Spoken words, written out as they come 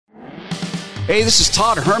Hey, this is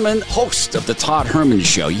Todd Herman, host of The Todd Herman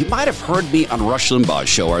Show. You might have heard me on Rush Limbaugh's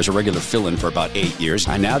show, where I was a regular fill-in for about 8 years.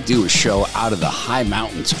 I now do a show out of the high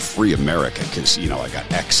mountains of free America because, I got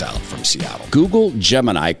exiled from Seattle. Google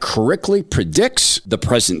Gemini correctly predicts the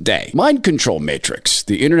present day. Mind control matrix.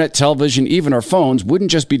 The internet, television, even our phones wouldn't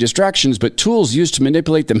just be distractions, but tools used to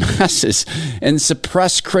manipulate the masses and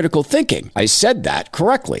suppress critical thinking. I said that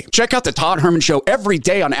correctly. Check out The Todd Herman Show every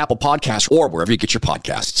day on Apple Podcasts or wherever you get your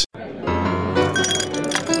podcasts.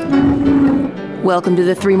 Welcome to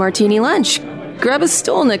the Three Martini Lunch. Grab a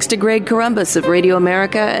stool next to Greg Columbus of Radio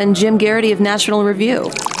America and Jim Garrity of National Review.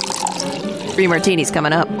 Three Martinis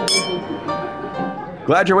coming up.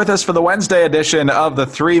 Glad you're with us for the Wednesday edition of the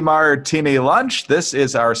Three Martini Lunch. This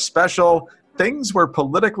is our special Things We're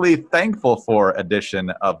Politically Thankful For edition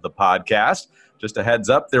of the podcast. Just a heads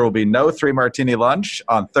up, there will be no Three Martini Lunch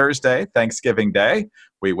on Thursday, Thanksgiving Day.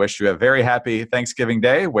 We wish you a very happy Thanksgiving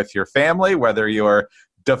Day with your family, whether you're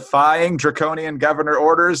defying draconian governor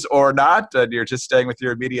orders or not, and you're just staying with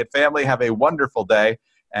your immediate family. Have a wonderful day,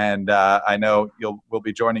 and I know we'll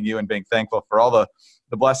be joining you in being thankful for all the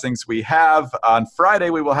blessings we have. On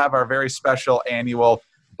Friday, we will have our very special annual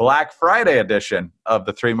Black Friday edition of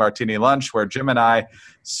the Three Martini Lunch, where Jim and I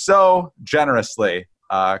so generously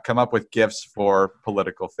come up with gifts for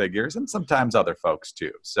political figures and sometimes other folks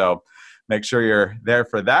too. So make sure you're there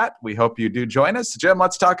for that. We hope you do join us. Jim,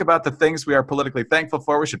 let's talk about the things we are politically thankful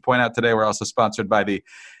for. We should point out today we're also sponsored by the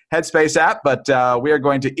Headspace app, but we are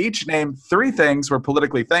going to each name 3 things we're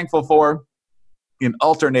politically thankful for in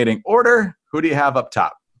alternating order. Who do you have up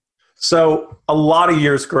top? So a lot of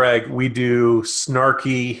years, Greg, we do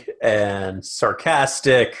snarky and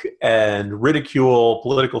sarcastic and ridicule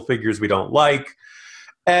political figures we don't like.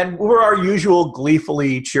 And we're our usual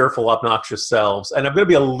gleefully cheerful, obnoxious selves. And I'm going to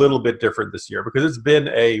be a little bit different this year because it's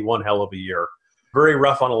been one hell of a year. Very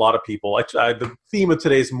rough on a lot of people. The theme of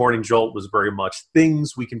today's Morning Jolt was very much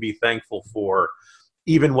things we can be thankful for,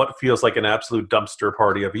 even what feels like an absolute dumpster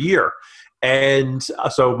party of a year. And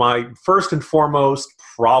so my first and foremost,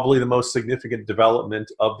 probably the most significant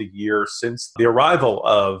development of the year since the arrival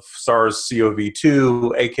of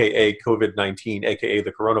SARS-CoV-2, a.k.a. COVID-19, a.k.a.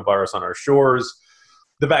 the coronavirus on our shores,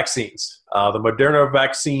 the vaccines. The Moderna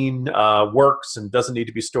vaccine works and doesn't need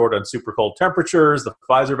to be stored on super cold temperatures. The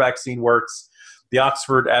Pfizer vaccine works. The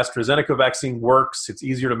Oxford AstraZeneca vaccine works. It's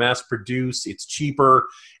easier to mass produce. It's cheaper.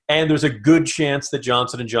 And there's a good chance that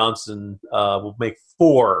Johnson & Johnson will make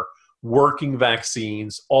 4 working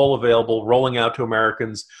vaccines, all available, rolling out to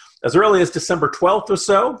Americans as early as December 12th or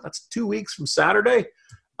so. That's 2 weeks from Saturday.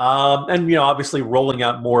 And, obviously rolling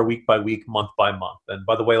out more week by week, month by month. And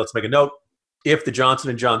by the way, let's make a note. If the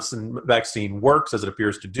Johnson & Johnson vaccine works, as it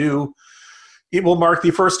appears to do, it will mark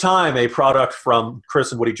the first time a product from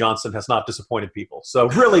Chris and Woody Johnson has not disappointed people. So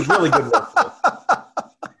really, really good work.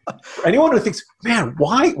 Anyone who thinks, man,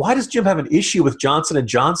 why does Jim have an issue with Johnson &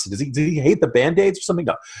 Johnson? Does he hate the Band-Aids or something?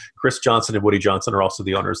 No. Chris Johnson and Woody Johnson are also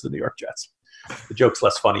the owners of the New York Jets. The joke's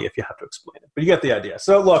less funny if you have to explain it. But you get the idea.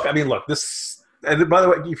 So look, this, and by the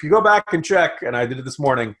way, if you go back and check, and I did it this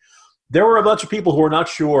morning, there were a bunch of people who were not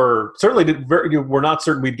sure, were not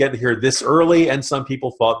certain we'd get here this early, and some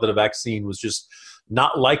people thought that a vaccine was just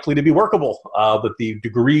not likely to be workable, that the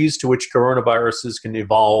degrees to which coronaviruses can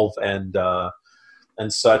evolve and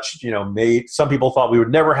such, some people thought we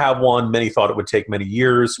would never have one. Many thought it would take many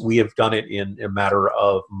years. We have done it in a matter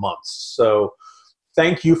of months. So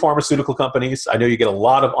thank you, pharmaceutical companies. I know you get a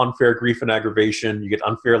lot of unfair grief and aggravation. You get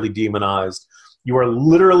unfairly demonized. You are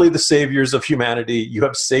literally the saviors of humanity. You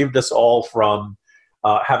have saved us all from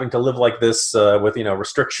having to live like this with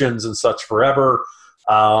restrictions and such forever.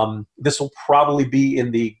 This will probably be in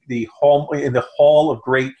the hall of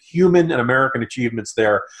great human and American achievements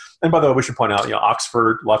there. And by the way, we should point out,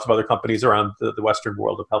 Oxford, lots of other companies around the Western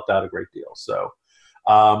world have helped out a great deal. So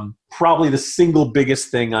probably the single biggest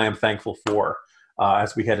thing I am thankful for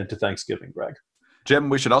as we head into Thanksgiving, Greg. Jim,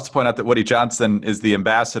 we should also point out that Woody Johnson is the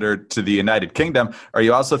ambassador to the United Kingdom. Are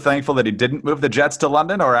you also thankful that he didn't move the Jets to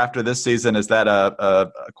London, or after this season, is that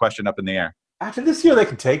a question up in the air? After this year, they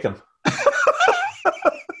can take him.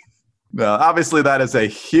 Well, obviously, that is a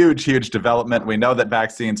huge, huge development. We know that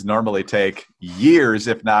vaccines normally take years,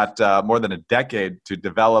 if not more than a decade to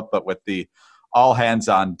develop, but with the all hands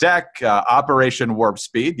on deck, Operation Warp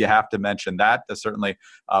Speed, you have to mention that. That's certainly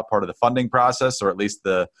part of the funding process, or at least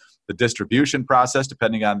the distribution process,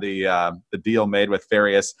 depending on the deal made with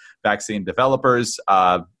various vaccine developers.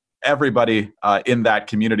 Everybody in that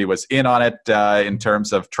community was in on it in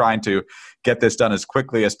terms of trying to get this done as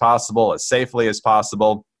quickly as possible, as safely as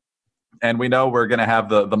possible. And we know we're going to have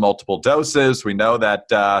the multiple doses. We know that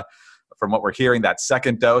from what we're hearing, that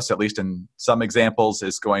second dose, at least in some examples,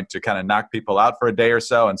 is going to kind of knock people out for a day or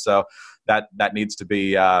so. And so that needs to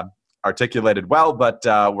be articulated well. But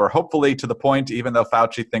we're hopefully to the point, even though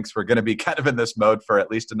Fauci thinks we're going to be kind of in this mode for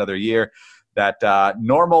at least another year, that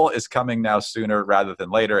normal is coming now sooner rather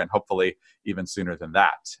than later, and hopefully even sooner than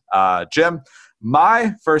that. Jim,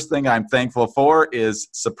 my first thing I'm thankful for is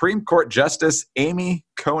Supreme Court Justice Amy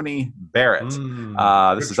Coney Barrett.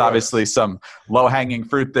 This is obviously some low-hanging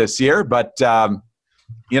fruit this year, but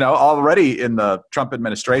already in the Trump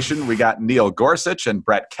administration, we got Neil Gorsuch and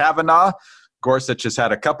Brett Kavanaugh. Gorsuch has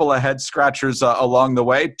had a couple of head scratchers along the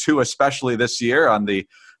way, two especially this year on the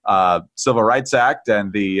Civil Rights Act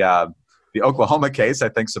and the Oklahoma case. I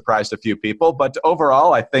think surprised a few people, but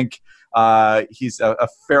overall, I think he's a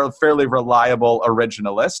fairly reliable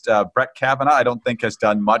originalist. Brett Kavanaugh, I don't think, has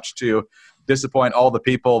done much to disappoint all the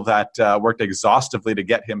people that worked exhaustively to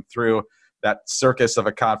get him through that circus of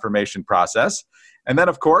a confirmation process. And then,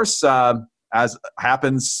 of course, as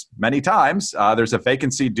happens many times, there's a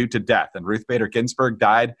vacancy due to death. And Ruth Bader Ginsburg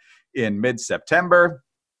died in mid-September.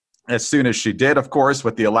 As soon as she did, of course,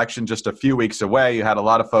 with the election just a few weeks away, you had a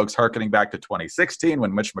lot of folks hearkening back to 2016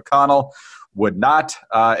 when Mitch McConnell would not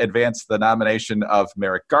advance the nomination of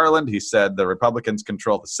Merrick Garland. He said the Republicans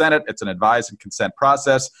control the Senate. It's an advise and consent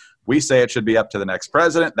process. We say it should be up to the next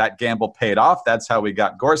president. That gamble paid off. That's how we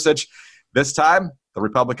got Gorsuch. This time, the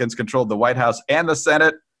Republicans controlled the White House and the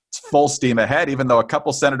Senate. It's full steam ahead, even though a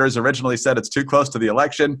couple senators originally said it's too close to the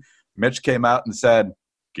election. Mitch came out and said,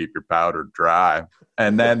 keep your powder dry.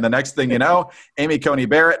 And then the next thing you know, Amy Coney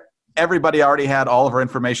Barrett, everybody already had all of her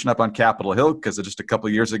information up on Capitol Hill because just a couple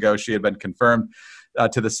of years ago she had been confirmed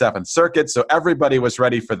to the Seventh Circuit. So everybody was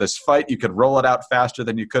ready for this fight. You could roll it out faster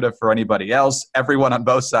than you could have for anybody else. Everyone on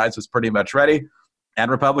both sides was pretty much ready. And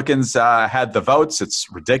Republicans had the votes. It's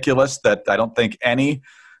ridiculous that I don't think any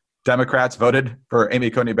Democrats voted for Amy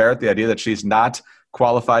Coney Barrett. The idea that she's not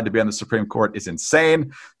qualified to be on the Supreme Court is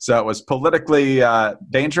insane. So it was politically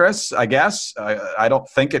dangerous, I guess. I don't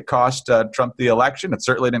think it cost Trump the election. It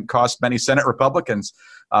certainly didn't cost many Senate Republicans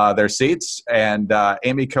their seats. And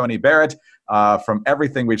Amy Coney Barrett, from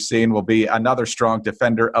everything we've seen, will be another strong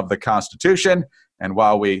defender of the Constitution. And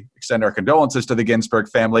while we extend our condolences to the Ginsburg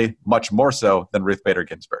family, much more so than Ruth Bader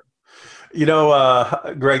Ginsburg.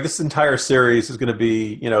 Greg, this entire series is going to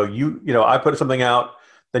be, I put something out,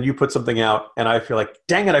 then you put something out, and I feel like,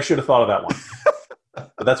 dang it, I should have thought of that one.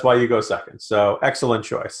 But that's why you go second. So excellent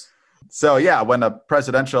choice. So, yeah, when a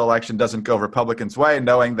presidential election doesn't go Republicans' way,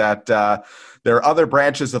 knowing that there are other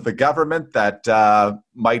branches of the government that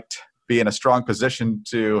might be in a strong position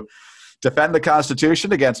to defend the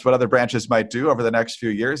Constitution against what other branches might do over the next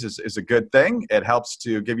few years is a good thing. It helps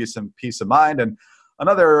to give you some peace of mind. And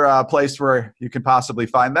another place where you can possibly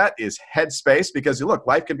find that is Headspace, because look,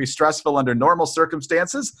 life can be stressful under normal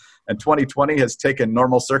circumstances, and 2020 has taken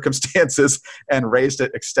normal circumstances and raised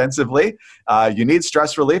it extensively. You need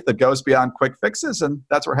stress relief that goes beyond quick fixes, and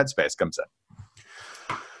that's where Headspace comes in.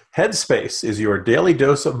 Headspace is your daily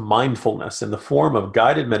dose of mindfulness in the form of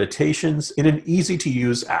guided meditations in an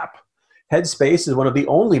easy-to-use app. Headspace is one of the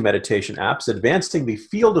only meditation apps advancing the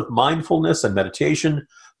field of mindfulness and meditation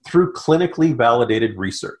through clinically validated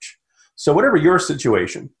research. So whatever your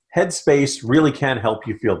situation, Headspace really can help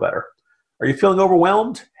you feel better. Are you feeling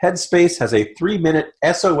overwhelmed? Headspace has a 3-minute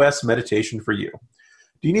SOS meditation for you.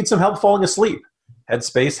 Do you need some help falling asleep?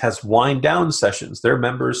 Headspace has wind down sessions their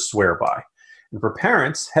members swear by. And for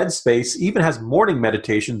parents, Headspace even has morning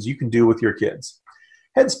meditations you can do with your kids.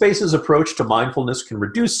 Headspace's approach to mindfulness can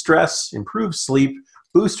reduce stress, improve sleep,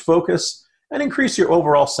 boost focus, and increase your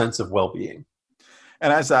overall sense of well-being.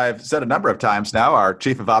 And as I've said a number of times now, our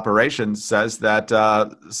chief of operations says that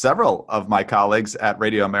several of my colleagues at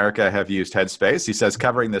Radio America have used Headspace. He says,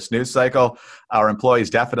 covering this news cycle, our employees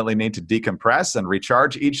definitely need to decompress and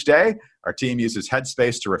recharge each day. Our team uses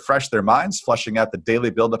Headspace to refresh their minds, flushing out the daily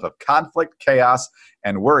buildup of conflict, chaos,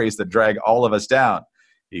 and worries that drag all of us down.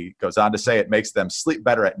 He goes on to say it makes them sleep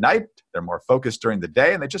better at night, they're more focused during the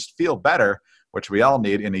day, and they just feel better, which we all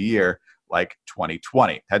need in a year like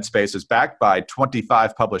 2020. Headspace is backed by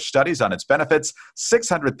 25 published studies on its benefits,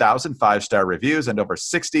 600,000 five-star reviews, and over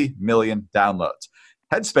 60 million downloads.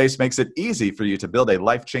 Headspace makes it easy for you to build a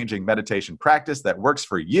life-changing meditation practice that works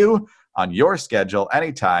for you on your schedule,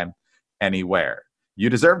 anytime, anywhere. You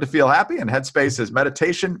deserve to feel happy, and Headspace is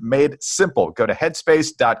meditation made simple. Go to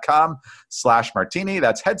headspace.com/martini.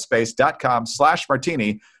 That's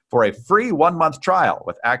headspace.com/martini for a free 1-month trial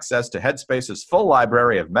with access to Headspace's full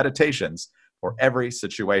library of meditations for every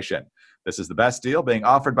situation. This is the best deal being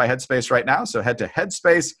offered by Headspace right now, so head to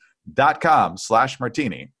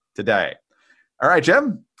headspace.com/martini today. All right,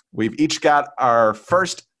 Jim, We've each got our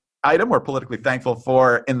first item we're politically thankful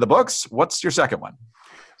for in the books. What's your second one?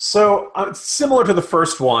 So similar to the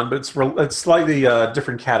first one, but it's slightly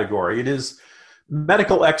different category. It is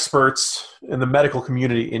medical experts in the medical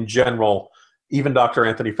community in general, even Dr.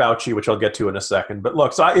 Anthony Fauci, which I'll get to in a second. But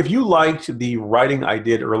look, so if you liked the writing I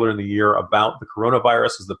did earlier in the year about the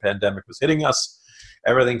coronavirus as the pandemic was hitting us,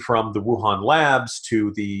 everything from the Wuhan labs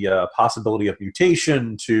to the possibility of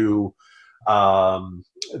mutation to how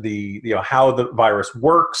the virus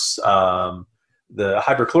works, the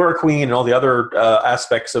hydrochloroquine and all the other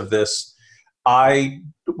aspects of this, I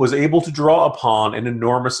was able to draw upon an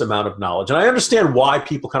enormous amount of knowledge. And I understand why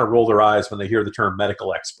people kind of roll their eyes when they hear the term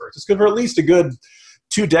medical experts. It's good for at least a good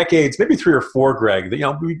 2 decades, maybe 3 or 4, Greg.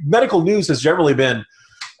 Medical news has generally been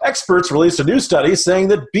experts released a new study saying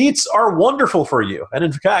that beets are wonderful for you and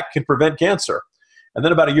in fact can prevent cancer. And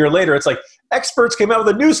then about a year later, it's like experts came out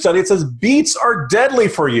with a new study. It says beets are deadly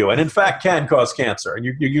for you and in fact can cause cancer. And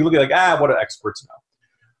you look at what do experts know?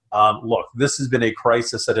 Look, this has been a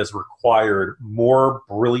crisis that has required more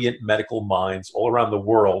brilliant medical minds all around the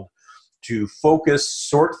world to focus,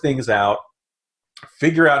 sort things out,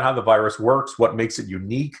 figure out how the virus works, what makes it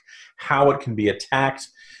unique, how it can be attacked.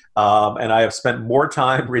 And I have spent more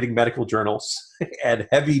time reading medical journals and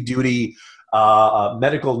heavy-duty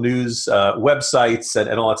medical news websites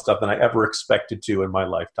and all that stuff than I ever expected to in my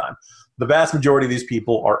lifetime. The vast majority of these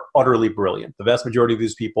people are utterly brilliant. The vast majority of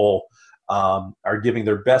these people are giving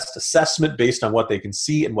their best assessment based on what they can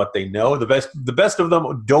see and what they know. The best of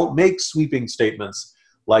them don't make sweeping statements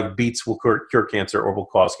like beets will cure cancer or will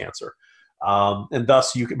cause cancer. And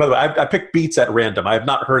thus, by the way, I picked beets at random. I have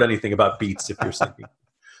not heard anything about beets, if you're thinking.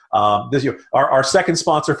 Our second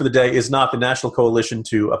sponsor for the day is not the National Coalition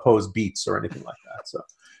to Oppose Beets or anything like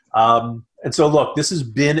that. So look, this has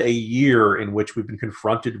been a year in which we've been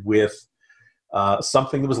confronted with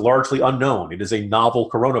something that was largely unknown. It is a novel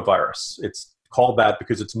coronavirus. It's called that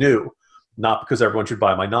because it's new, not because everyone should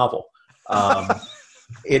buy my novel.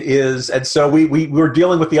 It is, and so we're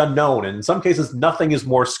dealing with the unknown, and in some cases, nothing is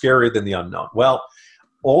more scary than the unknown. Well,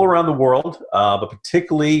 all around the world, but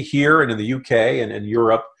particularly here and in the UK and in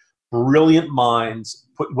Europe, brilliant minds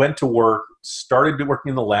went to work, started working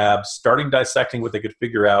in the lab, starting dissecting what they could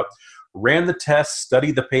figure out, ran the tests,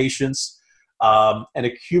 studied the patients, and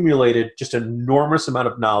accumulated just an enormous amount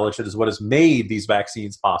of knowledge that is what has made these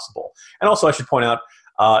vaccines possible. And also, I should point out,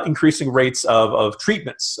 increasing rates of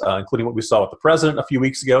treatments, including what we saw with the president a few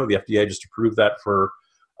weeks ago. The FDA just approved that for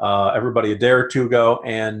everybody a day or two ago,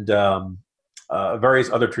 and various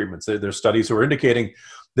other treatments. There's studies who are indicating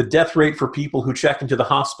the death rate for people who check into the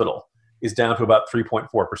hospital is down to about 3.4%.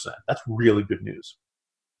 That's really good news.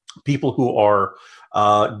 People who are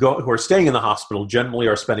staying in the hospital generally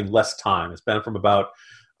are spending less time. It's been from about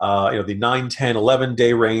the 9, 10, 11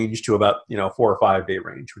 day range to about 4 or 5 day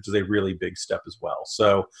range, which is a really big step as well.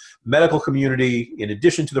 So medical community, in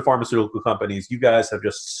addition to the pharmaceutical companies, you guys have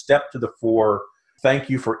just stepped to the fore. Thank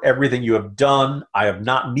you for everything you have done. I have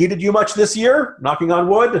not needed you much this year, knocking on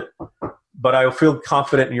wood, but I feel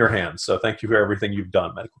confident in your hands. So thank you for everything you've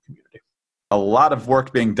done, medical community. A lot of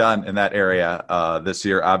work being done in that area this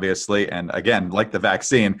year, obviously. And again, like the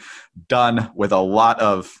vaccine, done with a lot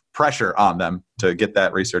of pressure on them to get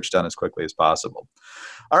that research done as quickly as possible.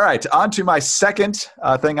 All right, on to my second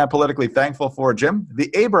thing I'm politically thankful for, Jim, the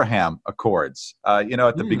Abraham Accords. At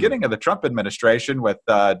the beginning of the Trump administration with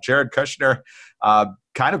Jared Kushner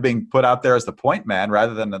kind of being put out there as the point man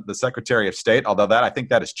rather than the Secretary of State, although I think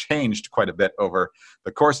that has changed quite a bit over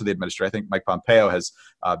the course of the administration. I think Mike Pompeo has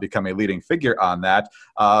become a leading figure on that.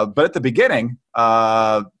 But at the beginning,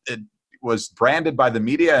 it was branded by the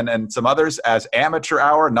media and some others as amateur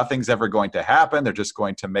hour. Nothing's ever going to happen. They're just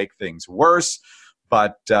going to make things worse.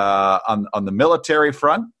 But on the military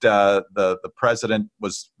front, the president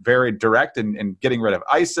was very direct in getting rid of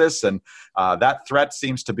ISIS, and that threat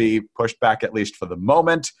seems to be pushed back, at least for the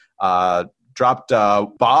moment. Dropped a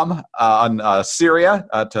bomb on Syria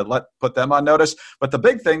to put them on notice. But the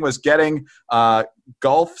big thing was getting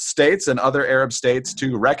Gulf states and other Arab states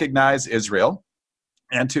to recognize Israel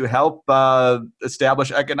and to help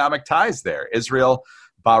establish economic ties there. Israel,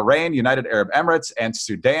 Bahrain, United Arab Emirates, and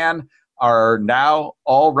Sudan are now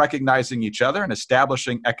all recognizing each other and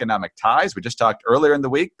establishing economic ties. We just talked earlier in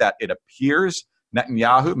the week that it appears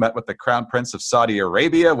Netanyahu met with the Crown Prince of Saudi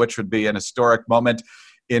Arabia, which would be an historic moment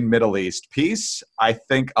in Middle East peace. I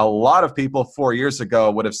think a lot of people 4 years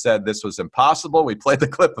ago would have said this was impossible. We played the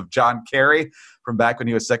clip of John Kerry from back when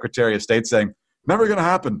he was Secretary of State saying, never going to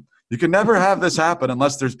happen. You can never have this happen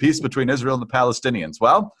unless there's peace between Israel and the Palestinians.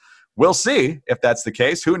 Well, we'll see if that's the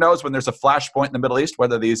case. Who knows when there's a flashpoint in the Middle East,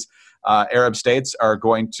 whether these Arab states are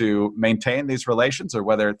going to maintain these relations or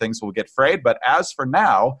whether things will get frayed. But as for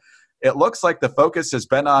now, it looks like the focus has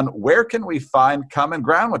been on where can we find common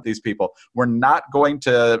ground with these people. We're not going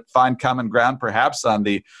to find common ground perhaps on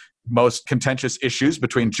the most contentious issues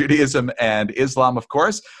between Judaism and Islam, of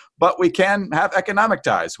course, but we can have economic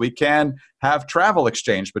ties. We can have travel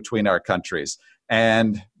exchange between our countries.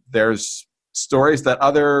 And there's stories that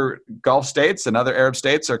other Gulf states and other Arab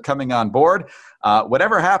states are coming on board.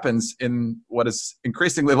 Whatever happens in what is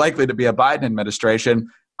increasingly likely to be a Biden administration,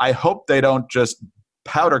 I hope they don't just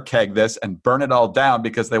powder keg this and burn it all down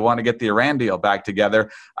because they want to get the Iran deal back together.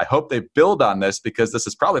 I hope they build on this because this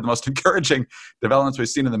is probably the most encouraging developments we've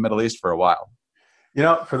seen in the Middle East for a while. You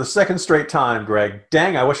know, for the second straight time, Greg,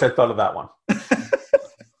 dang, I wish I'd thought of that one.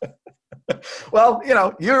 Well, you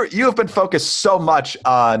know, you have been focused so much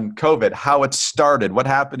on COVID, how it started, what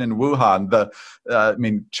happened in Wuhan,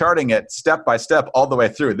 charting it step by step all the way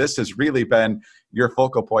through. This has really been your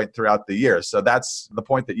focal point throughout the year. So that's the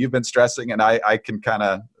point that you've been stressing, and I can kind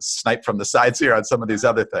of snipe from the sides here on some of these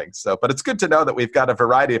other things. So, but it's good to know that we've got a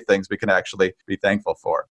variety of things we can actually be thankful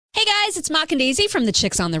for. Hey guys, it's Mock and Daisy from The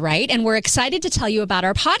Chicks on the Right, and we're excited to tell you about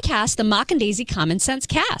our podcast, the Mock and Daisy Common Sense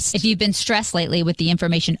Cast. If you've been stressed lately with the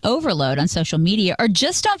information overload on social media or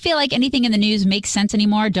just don't feel like anything in the news makes sense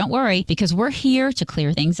anymore, don't worry, because we're here to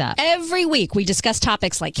clear things up. Every week, we discuss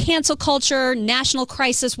topics like cancel culture, national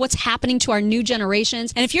crisis, what's happening to our new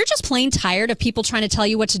generations, and if you're just plain tired of people trying to tell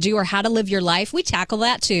you what to do or how to live your life, we tackle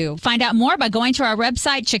that too. Find out more by going to our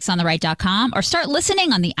website, chicksontheright.com, or start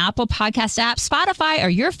listening on the Apple Podcast app, Spotify, or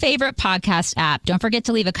your favorite podcast app. Don't forget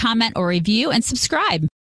to leave a comment or review and subscribe.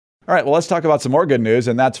 All right, well, let's talk about some more good news,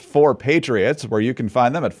 and that's 4Patriots, where you can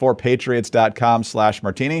find them at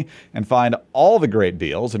 4patriots.com/martini and find all the great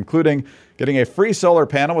deals, including getting a free solar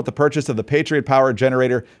panel with the purchase of the Patriot Power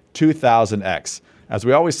Generator 2000X. As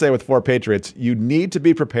we always say with 4Patriots, you need to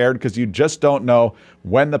be prepared because you just don't know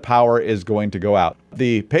when the power is going to go out.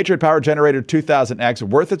 The Patriot Power Generator 2000X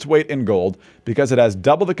worth its weight in gold because it has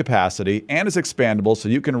double the capacity and is expandable so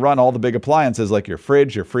you can run all the big appliances like your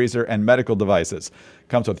fridge, your freezer, and medical devices.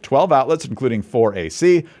 Comes with 12 outlets, including 4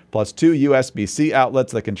 AC, plus 2 USB-C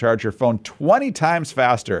outlets that can charge your phone 20 times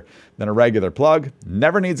faster than a regular plug.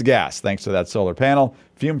 Never needs gas thanks to that solar panel.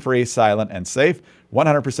 Fume-free, silent, and safe.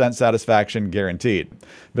 100% satisfaction guaranteed.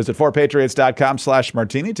 Visit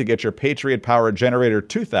 4patriots.com/martini to get your Patriot Power Generator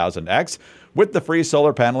 2000X with the free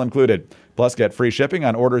solar panel included. Plus, get free shipping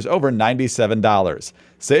on orders over $97.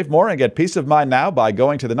 Save more and get peace of mind now by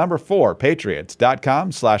going to the number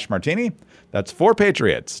 4patriots.com/martini. That's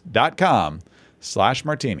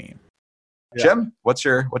 4patriots.com/martini. Yeah. Jim, what's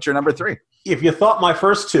your number 3? If you thought my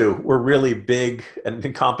first two were really big and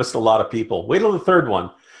encompassed a lot of people, wait till the third one.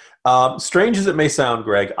 Strange as it may sound,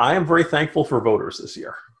 Greg, I am very thankful for voters this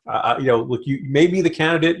year. Look, maybe the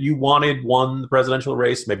candidate you wanted won the presidential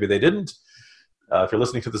race, maybe they didn't. If you're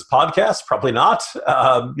listening to this podcast, probably not.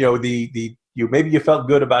 Maybe you felt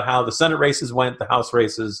good about how the Senate races went, the House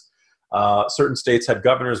races. Certain states had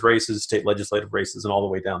governor's races, state legislative races, and all the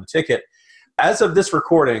way down the ticket. As of this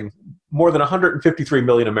recording, more than 153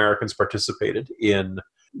 million Americans participated in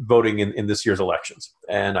voting in this year's elections.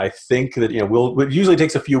 And I think that, it usually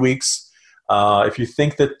takes a few weeks. If you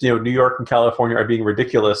think that, New York and California are being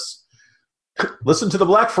ridiculous, listen to the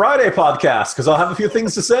Black Friday podcast, because I'll have a few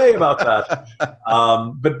things to say about that.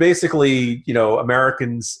 But basically,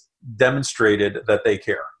 Americans demonstrated that they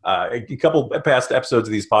care. A couple past episodes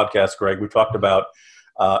of these podcasts, Greg, we talked about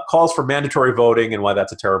calls for mandatory voting and why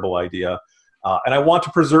that's a terrible idea. And I want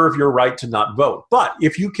to preserve your right to not vote. But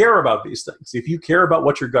if you care about these things, if you care about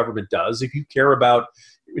what your government does, if you care about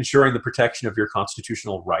ensuring the protection of your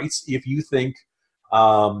constitutional rights, if you think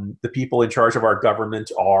the people in charge of our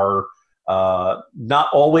government are not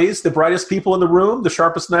always the brightest people in the room, the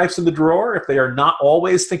sharpest knives in the drawer, if they are not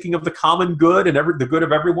always thinking of the common good and the good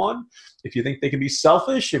of everyone, if you think they can be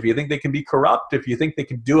selfish, if you think they can be corrupt, if you think they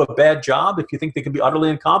can do a bad job, if you think they can be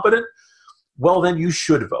utterly incompetent, well, then you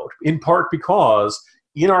should vote, in part because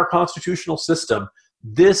in our constitutional system,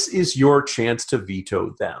 this is your chance to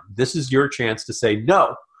veto them. This is your chance to say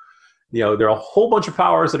no. There are a whole bunch of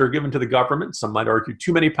powers that are given to the government. Some might argue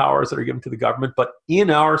too many powers that are given to the government. But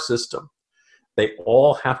in our system, they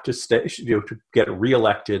all have to stay, to get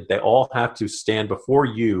reelected. They all have to stand before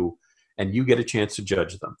you, and you get a chance to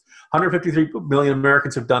judge them. 153 million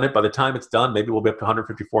Americans have done it. By the time it's done, maybe we'll be up to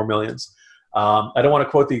 154 million. I don't want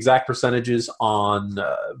to quote the exact percentages on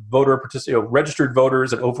registered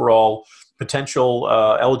voters and overall potential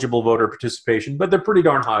eligible voter participation, but they're pretty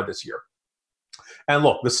darn high this year. And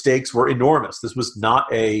look, the stakes were enormous. This was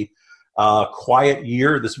not a quiet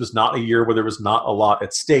year. This was not a year where there was not a lot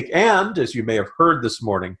at stake. And as you may have heard this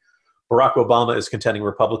morning, Barack Obama is contending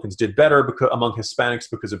Republicans did better among Hispanics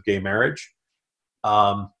because of gay marriage.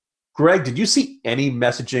 Greg, did you see any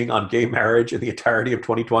messaging on gay marriage in the entirety of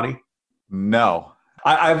 2020? No.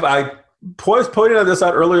 I pointed this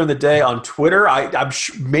out earlier in the day on Twitter. I'm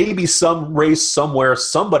maybe some race somewhere,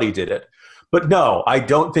 somebody did it. But no, I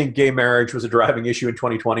don't think gay marriage was a driving issue in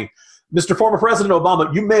 2020. Mr. Former President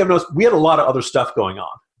Obama, you may have noticed we had a lot of other stuff going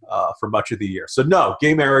on for much of the year. So no,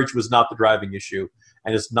 gay marriage was not the driving issue,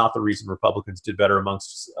 and it's not the reason Republicans did better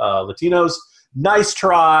amongst Latinos. Nice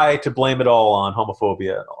try to blame it all on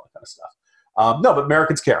homophobia and all that kind of stuff. No, but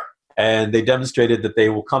Americans care. And they demonstrated that they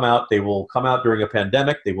will come out. They will come out during a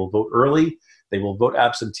pandemic. They will vote early. They will vote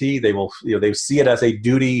absentee. They will, they see it as a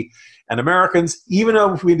duty. And Americans, even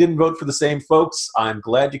though we didn't vote for the same folks, I'm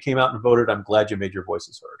glad you came out and voted. I'm glad you made your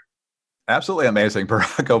voices heard. Absolutely amazing,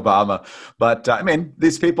 Barack Obama. But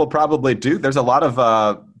these people probably do. There's a lot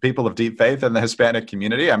of people of deep faith in the Hispanic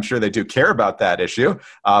community. I'm sure they do care about that issue.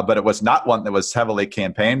 But it was not one that was heavily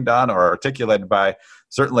campaigned on or articulated by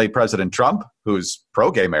certainly President Trump, who's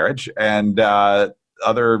pro-gay marriage, and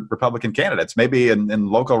other Republican candidates. Maybe in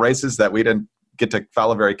local races that we didn't get to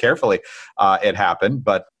follow very carefully, it happened.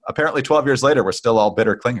 But apparently 12 years later, we're still all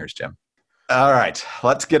bitter clingers, Jim. All right,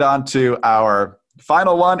 let's get on to our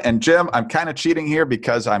final one. And Jim, I'm kind of cheating here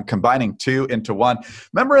because I'm combining two into one.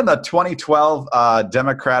 Remember in the 2012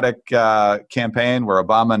 Democratic campaign where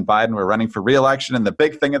Obama and Biden were running for re-election, and the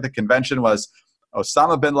big thing at the convention was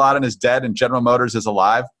Osama bin Laden is dead and General Motors is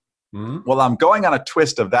alive? Mm-hmm. Well, I'm going on a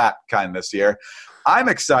twist of that kind this year. I'm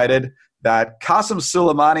excited that Qasem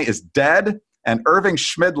Soleimani is dead and Irving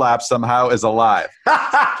Schmidlap somehow is alive.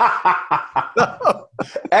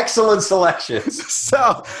 Excellent selections.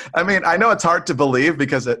 So, I know it's hard to believe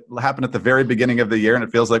because it happened at the very beginning of the year and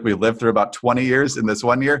it feels like we lived through about 20 years in this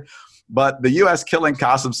one year. But the U.S. killing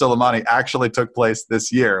Qasem Soleimani actually took place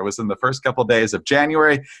this year. It was in the first couple of days of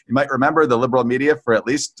January. You might remember the liberal media for at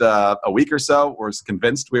least a week or so was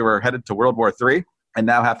convinced we were headed to World War III. And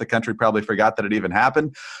now half the country probably forgot that it even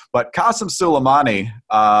happened. But Qasem Soleimani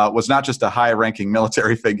was not just a high-ranking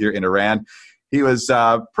military figure in Iran. He was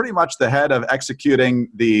pretty much the head of executing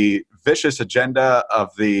the vicious agenda of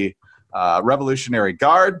the Revolutionary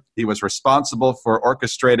Guard. He was responsible for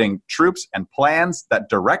orchestrating troops and plans that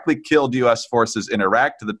directly killed U.S. forces in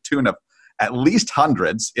Iraq to the tune of at least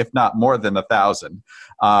hundreds, if not more than 1,000.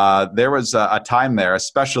 There was a time there,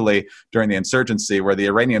 especially during the insurgency, where the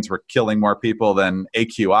Iranians were killing more people than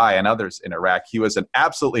AQI and others in Iraq. He was an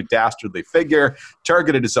absolutely dastardly figure,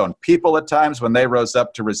 targeted his own people at times when they rose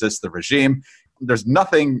up to resist the regime. There's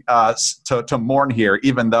nothing to mourn here,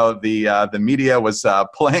 even though the media was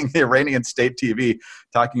playing the Iranian state TV,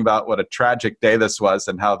 talking about what a tragic day this was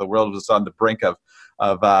and how the world was on the brink of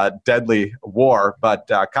deadly war. But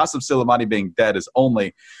Qasem Soleimani being dead is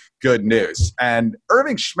only good news. And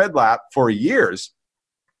Irving Schmidlap, for years,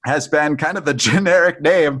 has been kind of the generic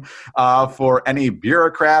name for any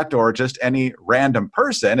bureaucrat or just any random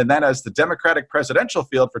person. And then as the Democratic presidential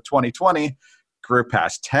field for 2020 grew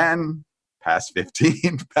past 10, past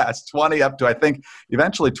 15, past 20, up to, I think,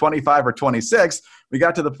 eventually 25 or 26, we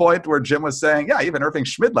got to the point where Jim was saying, yeah, even Irving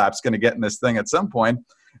Schmidlap's going to get in this thing at some point.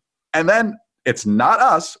 And then it's not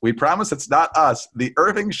us. We promise it's not us. The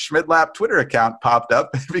Irving Schmidlap Twitter account popped up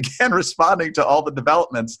and began responding to all the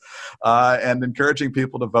developments and encouraging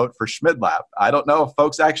people to vote for Schmidlap. I don't know if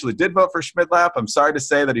folks actually did vote for Schmidlap. I'm sorry to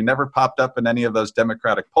say that he never popped up in any of those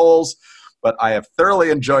Democratic polls, but I have thoroughly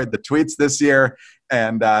enjoyed the tweets this year.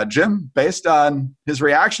 And Jim, based on his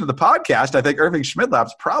reaction to the podcast, I think Irving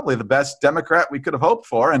Schmidlap's probably the best Democrat we could have hoped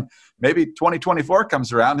for. And maybe 2024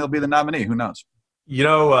 comes around, he'll be the nominee. Who knows?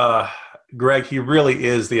 Greg, he really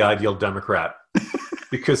is the ideal Democrat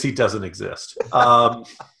because he doesn't exist. There's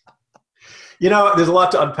a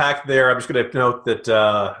lot to unpack there. I'm just going to note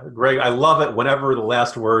that, Greg, I love it whenever the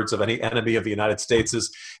last words of any enemy of the United States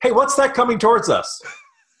is, hey, what's that coming towards us?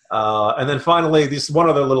 And then finally, this one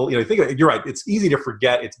other little, you're right. It's easy to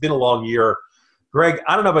forget. It's been a long year. Greg,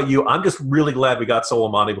 I don't know about you. I'm just really glad we got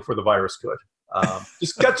Soleimani before the virus could.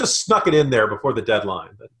 Just snuck it in there before the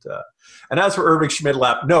deadline. But, and as for Irving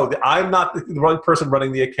Schmidlap, no, I'm not the wrong person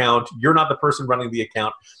running the account. You're not the person running the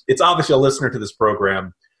account. It's obviously a listener to this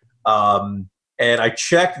program. And I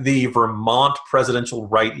checked the Vermont presidential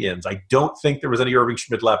write-ins. I don't think there was any Irving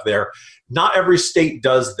Schmidlap there. Not every state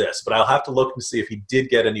does this, but I'll have to look and see if he did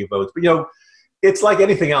get any votes. But, it's like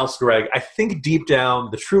anything else, Greg. I think deep down,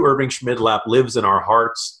 the true Irving Schmidlap lives in our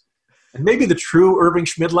hearts. And maybe the true Irving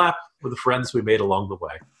Schmidlap were the friends we made along the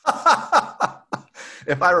way.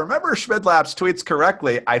 If I remember Schmidlap's tweets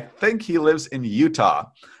correctly, I think he lives in Utah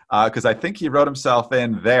because I think he wrote himself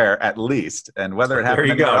in there at least. And whether it happened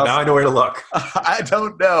there you go. else, now I know where to look. I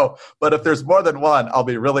don't know. But if there's more than one, I'll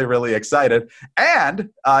be really, really excited. And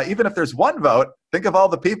even if there's one vote, think of all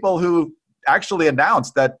the people who actually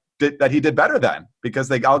announced that he did better than, because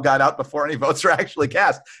they all got out before any votes were actually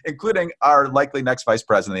cast, including our likely next vice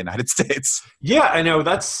president of the United States. Yeah, I know.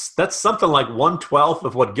 That's something like 1/12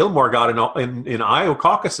 of what Gilmore got in Iowa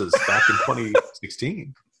caucuses back in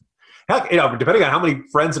 2016. Heck, depending on how many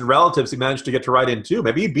friends and relatives he managed to get to write in too,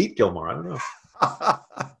 maybe he beat Gilmore. I don't know.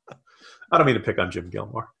 I don't mean to pick on Jim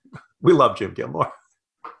Gilmore. We love Jim Gilmore.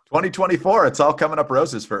 2024, it's all coming up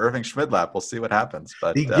roses for Irving Schmidlap. We'll see what happens.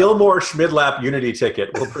 But the Gilmore-Schmidlap unity ticket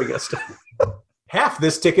will bring us to half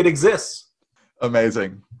this ticket exists.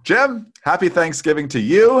 Amazing. Jim, happy Thanksgiving to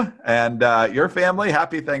you and your family.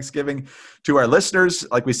 Happy Thanksgiving to our listeners.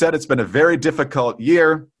 Like we said, it's been a very difficult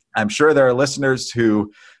year. I'm sure there are listeners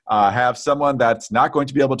who have someone that's not going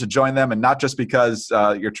to be able to join them, and not just because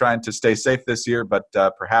you're trying to stay safe this year, but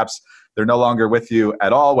perhaps they're no longer with you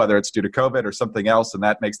at all, whether it's due to COVID or something else, and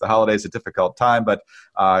that makes the holidays a difficult time. But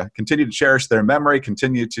continue to cherish their memory,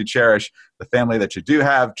 continue to cherish the family that you do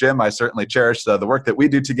have. Jim, I certainly cherish the work that we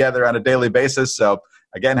do together on a daily basis. So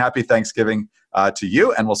again, happy Thanksgiving to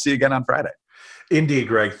you, and we'll see you again on Friday. Indeed,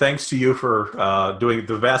 Greg. Thanks to you for doing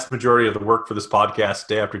the vast majority of the work for this podcast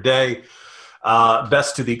day after day.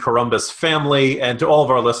 Best to the Corumbus family and to all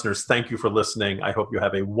of our listeners. Thank you for listening. I hope you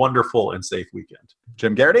have a wonderful and safe weekend.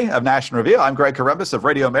 Jim Garrity of National Review. I'm Greg Corumbus of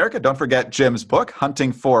Radio America. Don't forget Jim's book,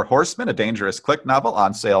 Hunting for Horsemen, a dangerous click novel,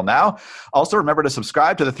 on sale now. Also, remember to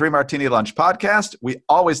subscribe to the 3 Martini Lunch podcast. We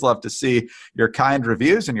always love to see your kind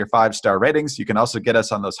reviews and your 5-star ratings. You can also get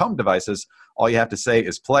us on those home devices. All you have to say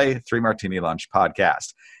is play 3 Martini Lunch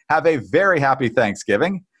podcast. Have a very happy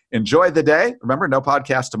Thanksgiving. Enjoy the day. Remember, no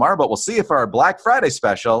podcast tomorrow, but we'll see you for our Black Friday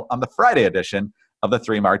special on the Friday edition of the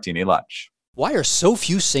 3 Martini Lunch. Why are so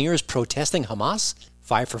few singers protesting Hamas?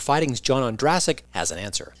 Five for Fighting's John Ondrasik has an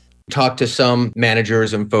answer. Talk to some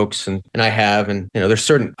managers and folks, and I have, and there's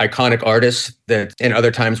certain iconic artists that in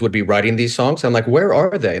other times would be writing these songs. I'm like, where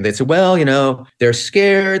are they? And they say, well, they're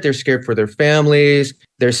scared. They're scared for their families.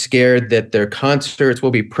 They're scared that their concerts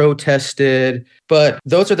will be protested. But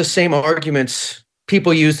those are the same arguments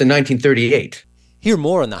people used in 1938. Hear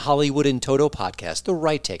more on the Hollywood in Toto podcast, The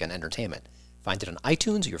Right Take on Entertainment. Find it on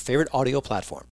iTunes or your favorite audio platform.